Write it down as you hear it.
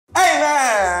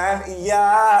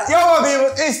Yeah. Yo, my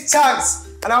people, it's Chunkz,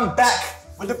 and I'm back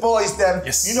with the boys. Them.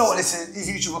 Yes. You know what this is? His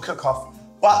usual cook-off.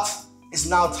 But it's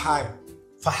now time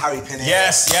for Harry PINERO.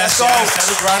 Yes. Let's go.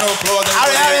 Round of applause.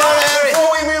 Harry.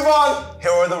 Before we move on,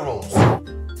 here are the rules.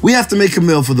 We have to make a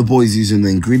meal for the boys using the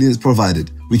ingredients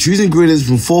provided. We choose ingredients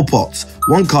from 4 pots,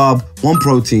 1 carb, 1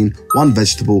 protein, 1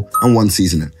 vegetable, and 1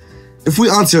 seasoning. If we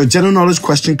answer a general knowledge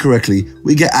question correctly,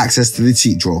 we get access to the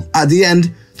cheat draw. At the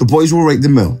end, the boys will rate the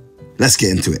meal. Let's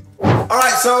get into it. All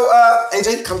right, so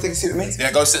AJ, come take a seat with me.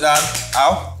 Yeah, go sit down.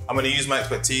 Al, I'm going to use my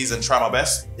expertise and try my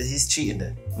best. He's cheating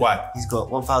there. Why? He's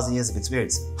got 1,000 years of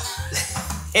experience.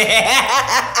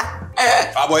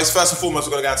 Alright, boys, first and foremost,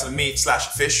 we're going to go into the meat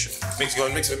 / fish. Mix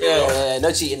it. Yeah,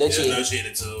 no cheating, no cheating. No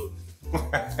cheating at all.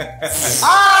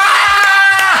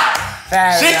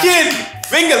 Chicken!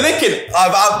 Finger licking!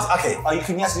 Okay,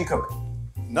 can you actually cook?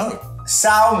 No.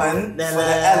 Salmon for the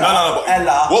Ella. No.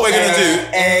 Ella. What we're gonna do?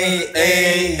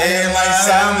 Like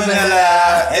salmonella.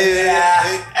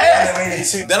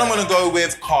 Then I'm gonna go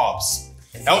with carbs.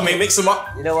 Help me mix them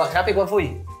up. You know what? Can I pick one for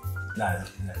you? No.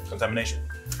 Contamination.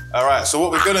 All right. So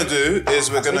what we're gonna do is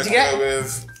we're gonna go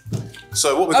with.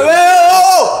 So what we're gonna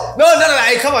No,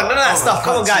 hey, come on, none of that stuff.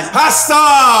 Come on, guys.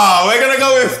 Pasta. We're gonna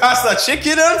go with pasta,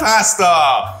 chicken and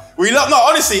pasta.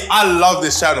 Honestly, I love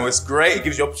this channel. It's great. It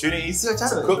gives you opportunities to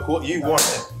cook what you want.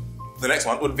 The next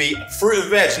one would be fruit and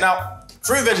veg. Now,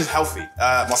 fruit and veg is healthy.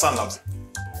 My son loves it.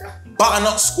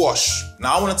 Butternut squash.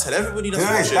 Now, I want to tell everybody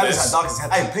that's watching this.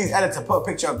 Hey, please, editor, put a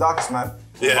picture of darkest man.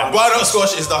 Yeah, butternut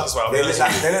squash is darkest one. They look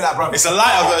like bro. It's a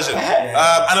lighter version.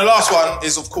 And the last one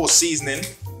is, of course, seasoning.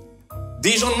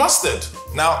 Dijon mustard.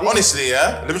 Now, honestly,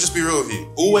 let me just be real with you.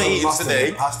 All we're eating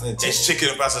today is chicken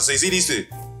and pasta. So you see these two?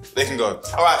 They can go.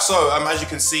 All right, so as you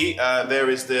can see, there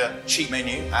is the cheat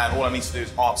menu, and all I need to do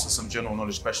is answer some general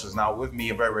knowledge questions. Now, with me,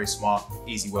 you're very, very smart,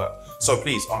 easy work. So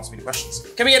please answer me the questions.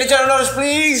 Can we get the general knowledge,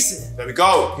 please? There we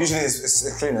go. Usually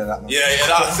it's cleaner than that, man. Yeah,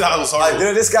 that was horrible. You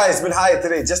know, this guy has been hired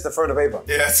today just to throw the paper.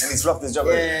 Yes. And he's flopped his job.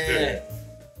 Yeah.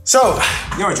 So,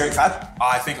 you're a Drake fan?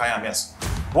 I think I am, yes.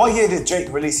 What year did Drake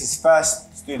release his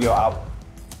first studio album?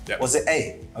 Yep. Was it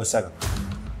A, 07,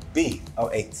 B,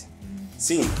 08,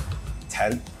 C,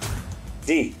 10,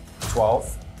 D,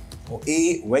 12, or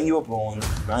E, when you were born,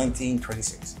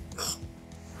 1926?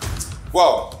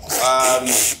 Well,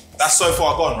 that's so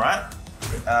far gone, right?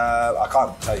 I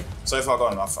can't tell you. So far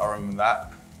gone, I remember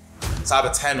that. It's either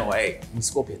 10 or 8.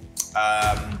 Scorpion.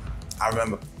 I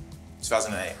remember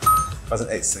 2008.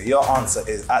 2008, so your answer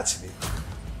is actually,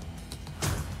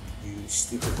 you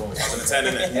stupid boy. 2010,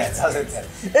 isn't it? Yeah, 2010.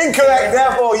 Incorrect,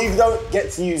 therefore you don't get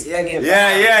to use any of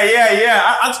that. Yeah.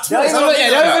 Don't I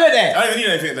don't even need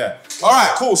anything there. All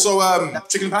right, cool. So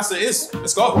chicken and pasta it is.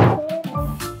 Let's go.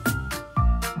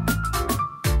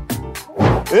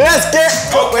 Let's get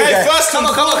Okay, first and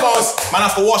foremost, man,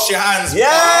 have to wash your hands. Yeah!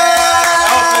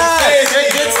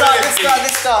 Good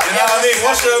start. You know what I mean?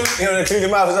 Wash them. You know, clean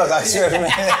your mouth as well, I swear to me.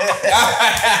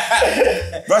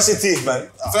 Brush your teeth,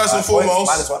 man. First and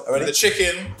foremost, Ready? the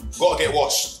chicken gotta get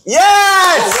washed. Yes!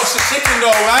 Oh, wash the chicken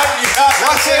though, man. You can't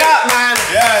Wash it up, man.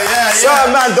 Yeah.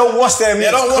 Certain man don't wash their meat.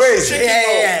 Yeah, don't wash crazy. the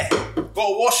chicken though.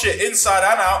 Gotta wash it inside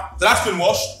and out. So that's been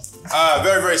washed.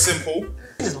 Very, very simple.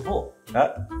 This before.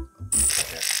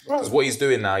 Because what he's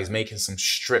doing now, he's making some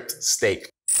stripped steak.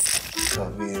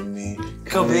 Come in me. I'm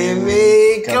covering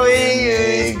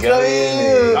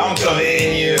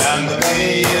you.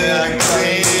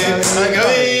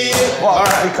 What?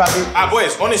 Alright,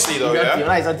 boys, honestly though, Your yeah?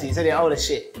 eyes auntie, you said it all the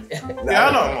shit. Yeah,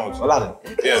 I know, Mo. Aladdin.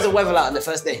 It was the weather like on the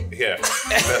first day. Yeah.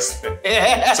 So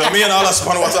me and Allah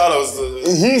subhanahu wa ta'ala was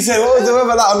the... He said, what was the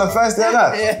weather like on the first day of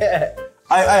that? Yeah.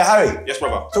 Hey, Harry. Yes,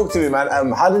 brother. Talk to me, man.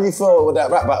 How did you feel with that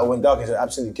rap battle when Darkest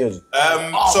absolutely killed you?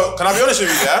 So, can I be honest with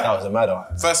you, yeah? That was a mad one.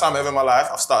 First time ever in my life,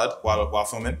 I've started while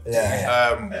filming.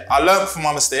 Yeah. I learned from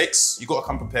my mistakes. You gotta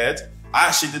come prepared. I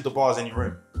actually did the bars in your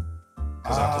room.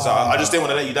 Cause I just didn't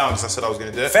want to let you down because I said I was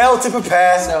gonna do it. Fail to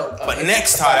prepare. But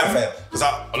next time, because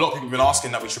a lot of people have been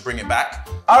asking that we should bring it back.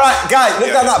 All right, guys,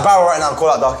 look down that barrel right now and call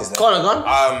out Darkest. Go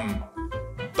on.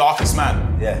 Darkest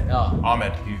man. Yeah.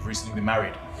 Ahmed, you've recently been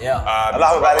married. Yeah.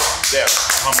 Allahu Akbar. Yeah.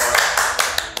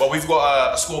 But we've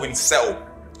got a score we need to settle.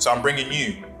 So I'm bringing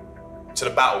you to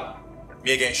the battle.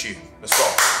 Me against you. Let's go.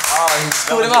 Oh, he's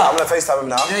called him up. I'm gonna FaceTime him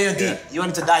now. Yeah, you're deep. You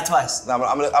wanted to die twice. No,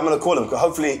 I'm gonna call him.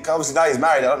 Hopefully, obviously now he's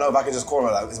married. I don't know if I can just call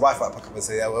him. Like, his wife might pick up and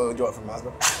say, "Yeah, what do you want from my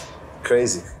husband?"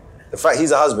 Crazy. The fact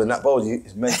he's a husband that bold you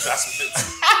is mental.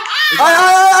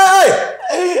 Hey!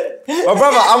 My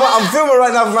brother, I'm filming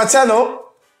right now for my channel.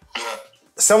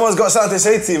 Someone's got something to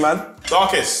say to you, man.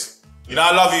 Darkest, you know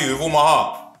I love you with all my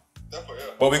heart.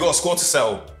 But we got a score to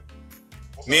settle.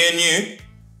 Me and you,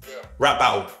 rap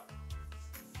battle.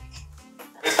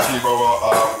 Basically, brother,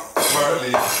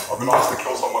 apparently, I've been asked to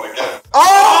kill someone again.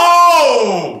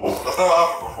 Oh! That's never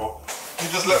happened before. You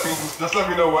just let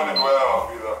me know when and where I'll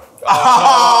be there.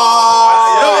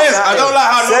 I don't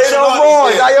like how Say no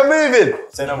more. Now you're moving.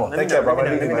 Say no more. Take care, brother.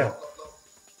 Let me know.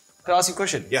 Can I ask you a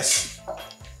question? Yes.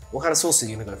 What kind of sauce are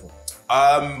you gonna go for?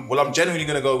 Well, I'm genuinely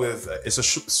gonna go with it's a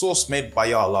sauce made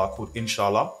by Allah called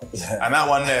Inshallah, and that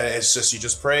one there is just you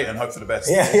just pray and hope for the best.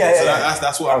 Yeah.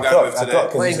 That's what I'm going with today.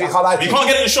 You can't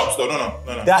get it in the shops though. No.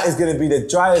 That is going to be the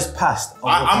driest pasta.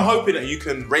 I'm hoping that you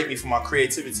can rate me for my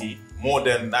creativity more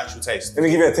than the actual taste. Let me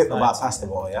give you a tip about pasta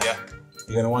ball, yeah? Yeah.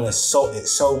 You're going to want to salt it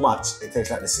so much, it tastes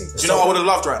like the sea. Do you know what I would have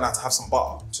loved right now to have some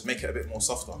butter to make it a bit more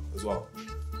softer as well?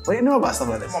 What do you know about stuff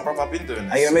like this? Come on, bro, I've been doing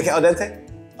this. Are you going to make it al dente?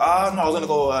 No, I was going to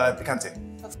go picante.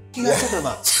 What are you guys talking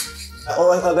about?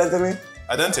 What does al dente mean?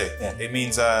 Al dente? Yeah. It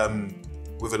means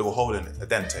with a little hole in it, a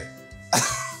dente.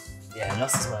 Yeah,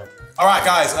 lost his mind. All right,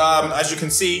 guys, as you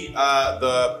can see,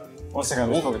 the... 1 second,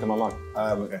 I'm just talking to my mum.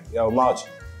 Yo, Marge,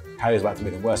 Harry's about to be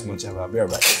the worst munch ever. I'll be right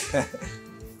back.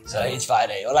 So it's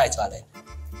Friday. All right, it's Friday.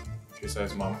 She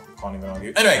says, Mum, can't even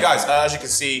argue. Anyway, guys, as you can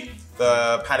see,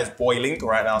 the pan is boiling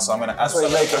right now, so I'm gonna add That's what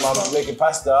you're making, Mum. I'm making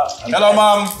pasta. Hello,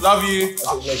 Mum. Love you.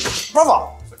 Brother,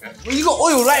 It's okay. well, you got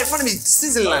oil right in front of me,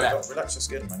 sizzling like that. Relax your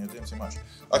skin, man. You're doing too much.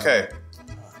 Okay.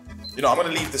 You know, I'm gonna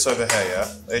leave this over here, yeah?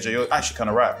 AJ, you're actually kind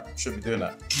of right. Shouldn't be doing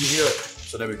that. You do it.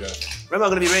 So there we go. Remember,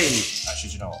 I'm gonna be rating you. Actually,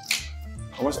 do you know what?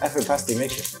 How much effort pasta are you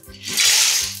making?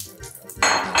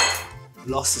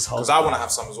 Lost his whole. Because I want to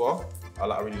have some as well. I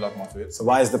really love my food. So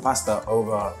why is the pasta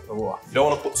over the water? You don't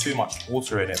want to put too much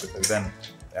water in it because then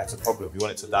that's a problem. You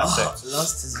want it to dissect.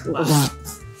 Lost his mind.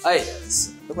 Hey,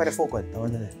 look where the fork went. No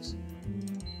one knows.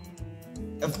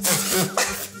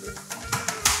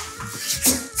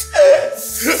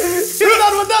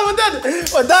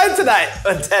 We're done tonight.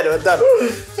 We're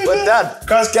done.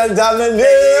 Cross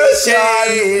contamination.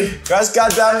 Cross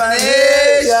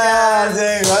contamination.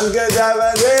 Cross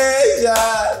contamination.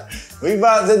 We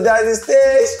about to die this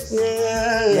station.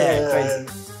 Yeah, crazy.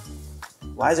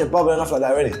 Why is it bubbling off like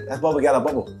that already? That's bubble, get a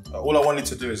bubble. All I wanted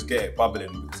to do is get it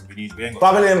bubbling because we ain't got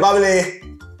Bubbling. You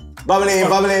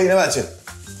know what you?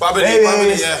 bubbly,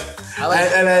 yeah.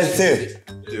 And then two.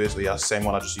 Do this, but yeah, same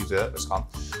one I just used there. Let's come.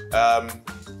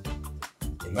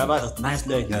 Nice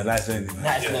learning. Yeah, nice learning.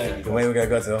 Nice learning. The way we're gonna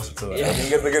go to the hospital. Yeah.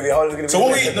 We're gonna be holding. So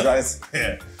what we? guys?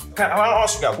 Yeah. I want to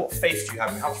ask you guys, what faith do you have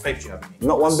in me? How much faith do you have in me?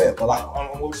 Not one bit, but like On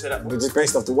what would you say that? we're just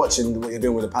based off the watching what you're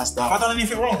doing with the pasta. Have I done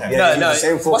anything wrong here? Yeah. No. the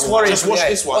same fork What's as worrying Just for me? watch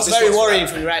this one. What's This very one's worrying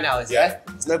bad. for me right now is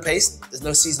there's no paste, there's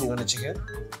no seasoning on the chicken.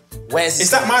 Where's this?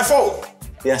 Is that my fault?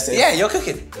 Yes, it is. Yeah, you're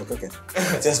cooking. You're cooking.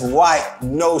 Just white,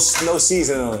 no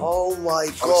seasoning on it. Oh my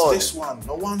Oh, god. it's this one.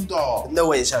 No wonder. No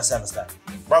way it's trying to serve us that.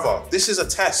 Brother, this is a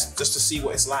test just to see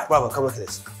what it's like. Brother, come look at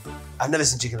this. I've never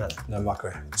seen chicken like that. No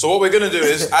mackerel. So what we're gonna do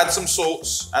is add some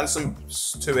salts and some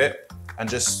to it, and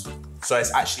just so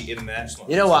it's actually in there. It's not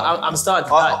You know what? I'm starting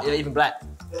to like even black.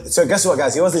 So guess what,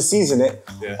 guys? He wants to season it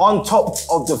Yeah. on top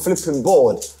of the flipping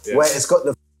board where it's got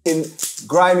the f***ing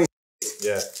grimy.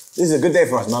 Yeah, This is a good day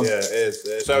for us, man. yeah, it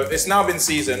is. So it's now been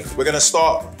seasoned. We're gonna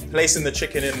start placing the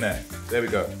chicken in there. There we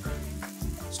go.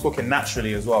 It's cooking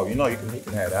naturally as well. You know you can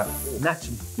hear that.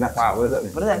 Naturally. Wow, what does that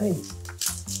mean? What does that mean?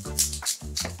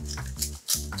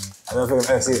 I don't think I've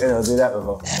ever seen anyone do that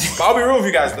before. But I'll be real with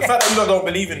you guys. The fact that you lot don't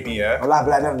believe in me, yeah.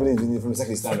 I never believed in you from the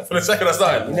second you started. For the second I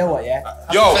started. You know what, yeah?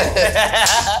 Yo,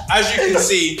 as you can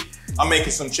see, I'm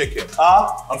making some chicken.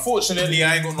 Unfortunately,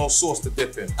 I ain't got no sauce to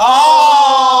dip in.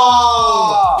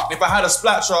 Oh! If I had a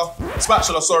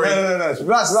spatula, sorry. No.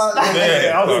 Splatcha.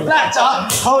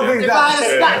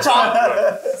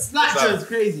 Splatcha is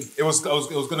crazy. It was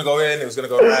gonna go in, it was gonna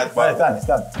go bad, but It's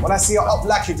done. When I see her up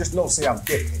lacking, just know say I'm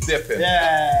dipping. dipping.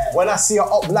 Yeah. When I see her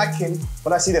up lacking,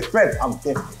 when I see the thread, I'm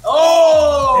dipping.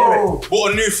 Oh!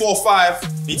 Bought a new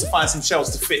 4.5, need to find some shells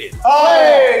to fit it.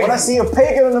 Oh! When I see a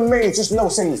pagan on the main, just know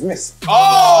say he's missing.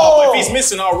 Oh! If he's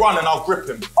missing, I'll run and I'll grip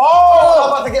him. Oh! I'm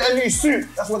about to get a new suit.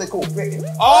 That's what they call fitting.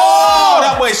 Oh!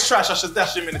 That boy's trash, I should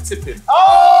dash him in a tipping. Oh!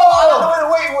 I don't know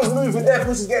the way he was moving there,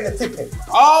 because he's getting a tipping.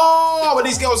 Oh! But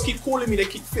these girls keep calling me, they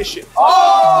keep fishing.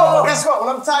 Oh! Guess what?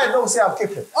 When I'm tired, don't say I'm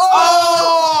kipping.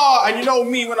 Oh! And you know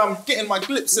me, when I'm getting my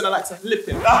glips in, I like to lip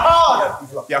in. Oh!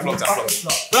 Yeah, I flopped.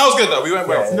 But that was good though, we went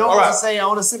well. You know All what to right. say? I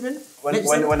want to sip in?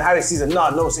 When Harry sees a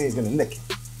nut, no say he's gonna lick it.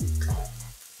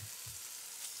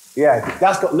 Yeah,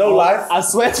 that's got no life. I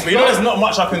swear to But you know there's not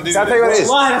much I can do. I'll tell you what it is.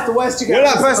 Why? That's the worst chicken. You're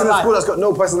that I've person seen in in my school life. that's got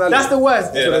no personality. That's the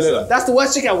worst. Yeah, that's it. That's the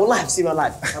worst chicken I will have seen in my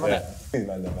life. How about that?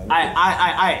 Man.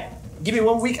 I. Give me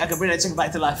 1 week, I can bring that chicken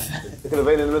back to life. Look at the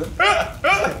vein in the middle.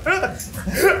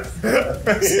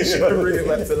 You should bring it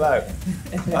back to life.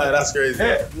 Oh, that's crazy.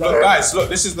 Look, guys, look,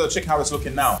 this is the chicken how it's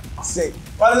looking now. Sick.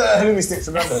 Why does that halloumi sticks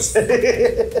remember us?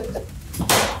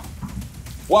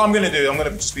 What I'm gonna do, I'm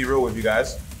gonna just be real with you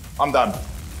guys. I'm done.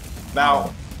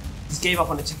 Now, Just gave up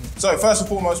on the chicken. so first and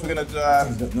foremost, we're gonna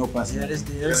do, No pasta. Yeah, this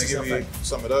we're gonna give you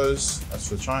some of those. That's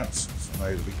for Chunkz. Some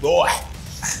of those big boy.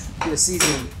 the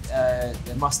seasoning,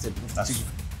 the mustard with the chicken.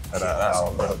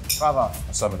 That's Bravo.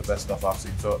 some of the best stuff I've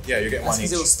seen. So yeah, you're getting one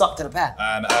Because each. it was stuck to the pan.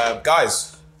 And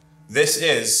guys, this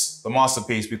is the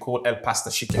masterpiece we call El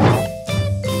Pasta Chicken.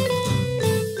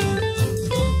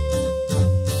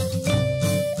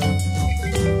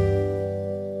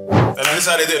 And then this is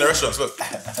how they do it in the restaurants, look.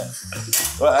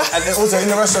 Well, and also in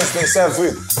the restaurants they serve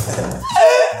food.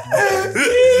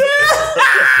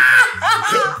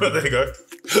 There you go.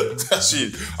 That's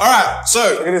you. All right, so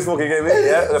Look at this fork you gave me.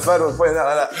 Yeah, the third one's pointing out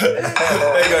like that.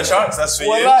 there you go, Chunkz. That's for you.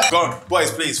 Wallah. Go on,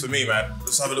 boys, please, for me, man.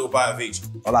 Let's have a little bite of each.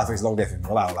 Wallah, it's a long day for me.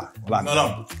 Wallah.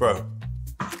 No, bro.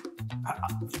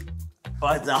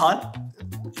 But is that hard?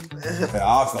 Yeah,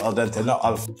 half al dente, not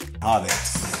half hard.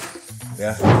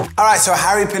 Yeah. All right, so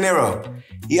Harry Pinero.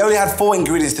 He only had 4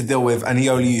 ingredients to deal with and he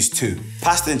only used 2.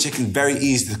 Pasta and chicken, very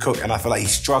easy to cook and I feel like he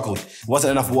struggled. It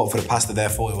wasn't enough water for the pasta,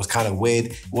 therefore it was kind of weird.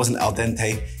 It wasn't al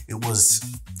dente, it was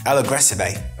el aggressive.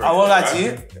 I won't lie to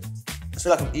you. I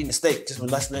feel like I'm eating a steak just with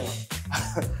less flavor.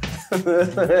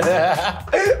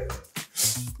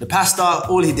 The pasta,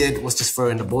 all he did was just throw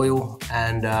in the boil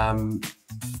and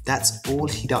that's all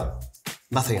he done.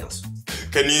 Nothing else.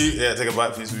 Can you take a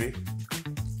bite, please, with me?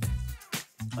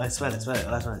 I smell it.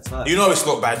 You know it's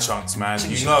not bad, Chunkz, man.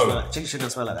 Chicken You shouldn't smell know. like- Chicken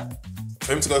shouldn't smell like that.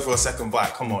 For him to go for a second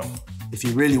bite, come on. If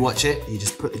you really watch it, you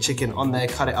just put the chicken on there,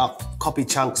 cut it up, copy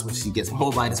Chunkz, which he gets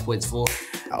more minus points for.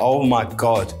 Oh my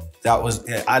God. That was,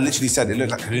 I literally said it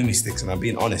looked like halloumi sticks and I'm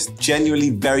being honest. Genuinely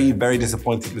very, very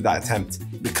disappointed with that attempt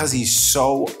because he's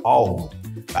so old.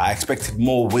 I expected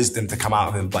more wisdom to come out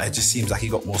of him, but it just seems like he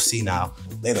got more senile.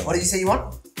 What did you say you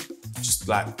want? Just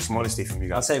like some honesty from you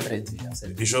I'll guys. save it into you. I'll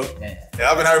save it. You sure? Yeah. Yeah,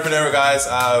 I've been Harry Pinero, guys,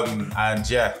 and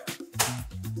yeah.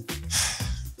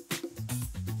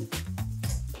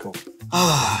 Cool.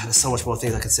 There's so much more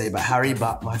things I could say about Harry,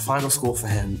 but my final score for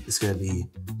him is going to be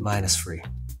 -3.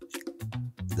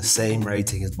 The same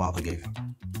rating as Baba gave him.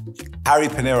 Harry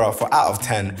Pinero, for out of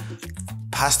 10,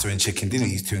 pasta and chicken, didn't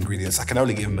use 2 ingredients. I can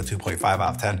only give him a 2.5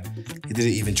 out of 10. He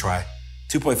didn't even try.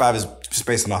 2.5 is just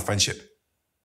based on our friendship.